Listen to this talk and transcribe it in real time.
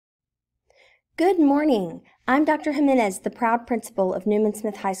Good morning. I'm Dr. Jimenez, the proud principal of Newman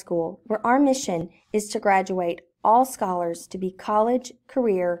Smith High School, where our mission is to graduate all scholars to be college,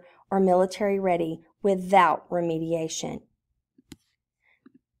 career, or military ready without remediation.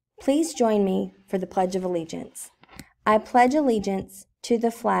 Please join me for the Pledge of Allegiance. I pledge allegiance to the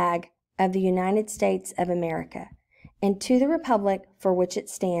flag of the United States of America and to the republic for which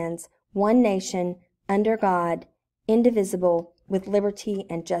it stands, one nation, under God, indivisible, with liberty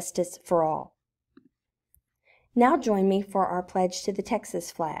and justice for all. Now join me for our pledge to the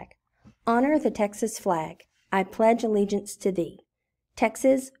Texas flag. Honor the Texas flag. I pledge allegiance to thee.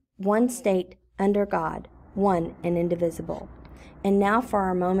 Texas, one state, under God, one and indivisible. And now for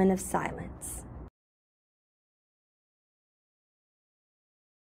our moment of silence.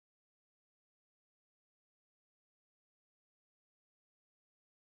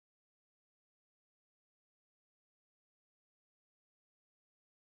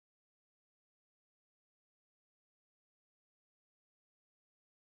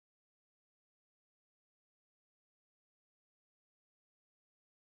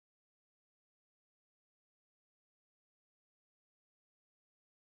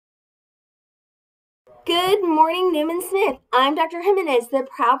 Good morning, Newman Smith. I'm Dr. Jimenez, the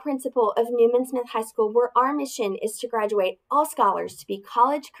proud principal of Newman Smith High School, where our mission is to graduate all scholars to be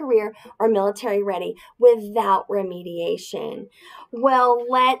college, career, or military ready without remediation. Well,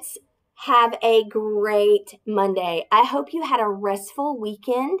 let's have a great Monday. I hope you had a restful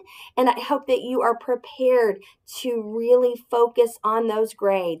weekend, and I hope that you are prepared to really focus on those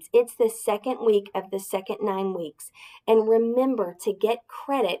grades. It's the second week of the second 9 weeks. And remember to get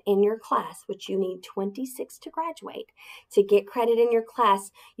credit in your class, which you need 26 to graduate. To get credit in your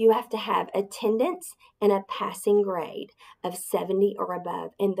class, you have to have attendance and a passing grade of 70 or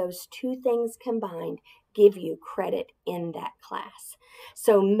above. And those two things combined give you credit in that class.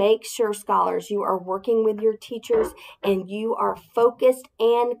 So make sure, scholars, you are working with your teachers and you are focused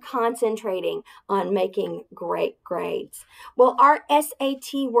and concentrating on making great grades. Well, our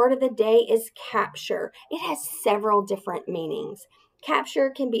SAT word of the day is capture. It has several different meanings. Capture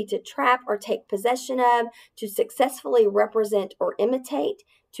can be to trap or take possession of, to successfully represent or imitate,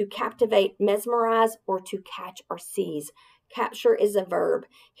 to captivate, mesmerize, or to catch or seize. Capture is a verb.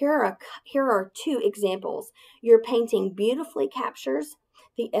 Here are two examples. Your painting beautifully captures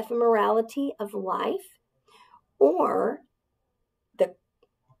the ephemerality of life, or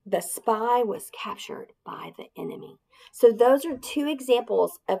the spy was captured by the enemy. So those are two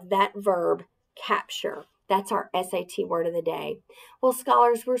examples of that verb, capture. That's our SAT word of the day. Well,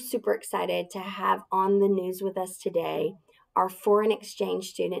 scholars, we're super excited to have on the news with us today our foreign exchange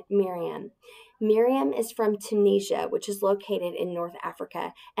student, Miriam. Miriam is from Tunisia, which is located in North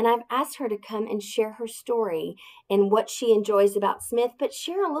Africa, and I've asked her to come and share her story and what she enjoys about Smith, but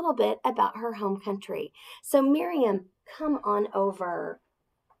share a little bit about her home country. So Miriam, come on over.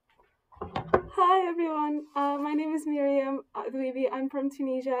 Hi everyone, my name is Miriam Dweeby. I'm from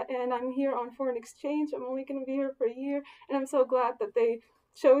Tunisia and I'm here on foreign exchange. I'm only going to be here for a year and I'm so glad that they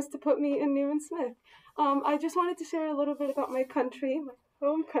chose to put me in Newman Smith. I just wanted to share a little bit about my country, my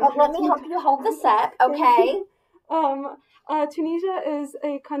home country. Let me help you hold this up, okay? Tunisia is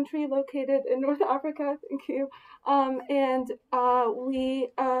a country located in North Africa, thank you, and we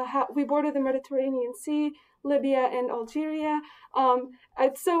border the Mediterranean Sea, Libya, and Algeria.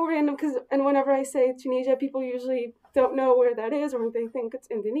 It's so random because, and whenever I say Tunisia, people usually don't know where that is or they think it's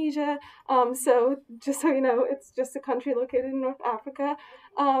Indonesia. So just so you know, it's just a country located in North Africa.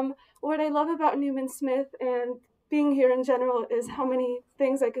 What I love about Newman Smith and being here in general is how many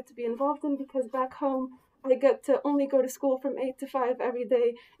things I get to be involved in, because back home I get to only go to school from 8 to 5 every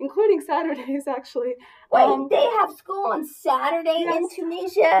day, including Saturdays, actually. Wait, they have school on Saturday in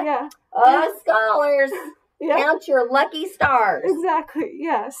Tunisia? Yeah. Scholars, count your lucky stars. Exactly,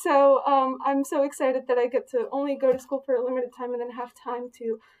 yeah. So I'm so excited that I get to only go to school for a limited time and then have time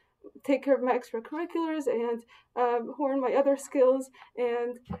to take care of my extracurriculars and hone my other skills.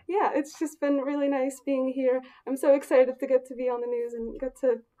 And yeah, it's just been really nice being here. I'm so excited to get to be on the news and get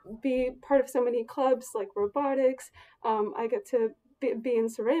to be part of so many clubs like robotics. I get to be in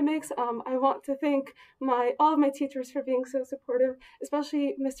ceramics. I want to thank all of my teachers for being so supportive,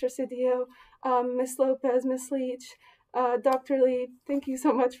 especially Mr. Cedillo, Miss Lopez, Miss Leach, Dr. Lee. Thank you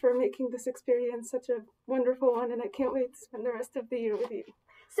so much for making this experience such a wonderful one, and I can't wait to spend the rest of the year with you.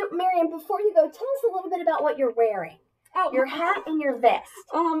 So, Miriam, before you go, tell us a little bit about what you're wearing. Your hat and your vest.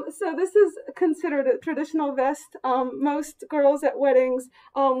 So this is considered a traditional vest. Most girls at weddings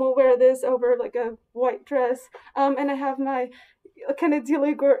will wear this over like a white dress. And I have my Kennedy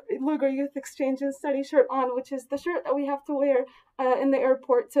Lugar Youth Exchange and Study shirt on, which is the shirt that we have to wear in the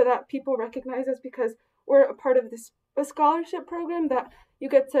airport so that people recognize us, because we're a part of this a scholarship program that you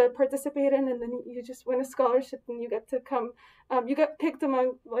get to participate in, and then you just win a scholarship and you get to come. You get picked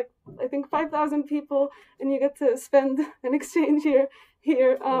among, like, I think 5,000 people, and you get to spend an exchange year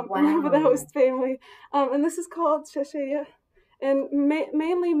here with the host family. And this is called Shasheya, and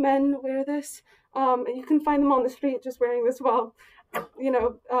mainly men wear this. You can find them on the street just wearing this while,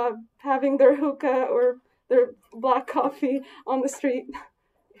 having their hookah or their black coffee on the street.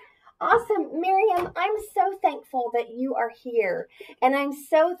 Awesome. Miriam, I'm so thankful that you are here. And I'm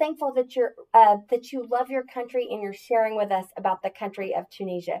so thankful that you love your country and you're sharing with us about the country of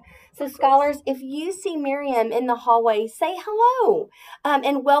Tunisia. So scholars, if you see Miriam in the hallway, say hello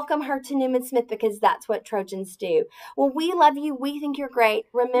and welcome her to Newman Smith, because that's what Trojans do. Well, we love you. We think you're great.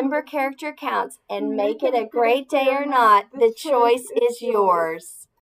 Remember, character counts, and make it a great day or not. The choice is yours.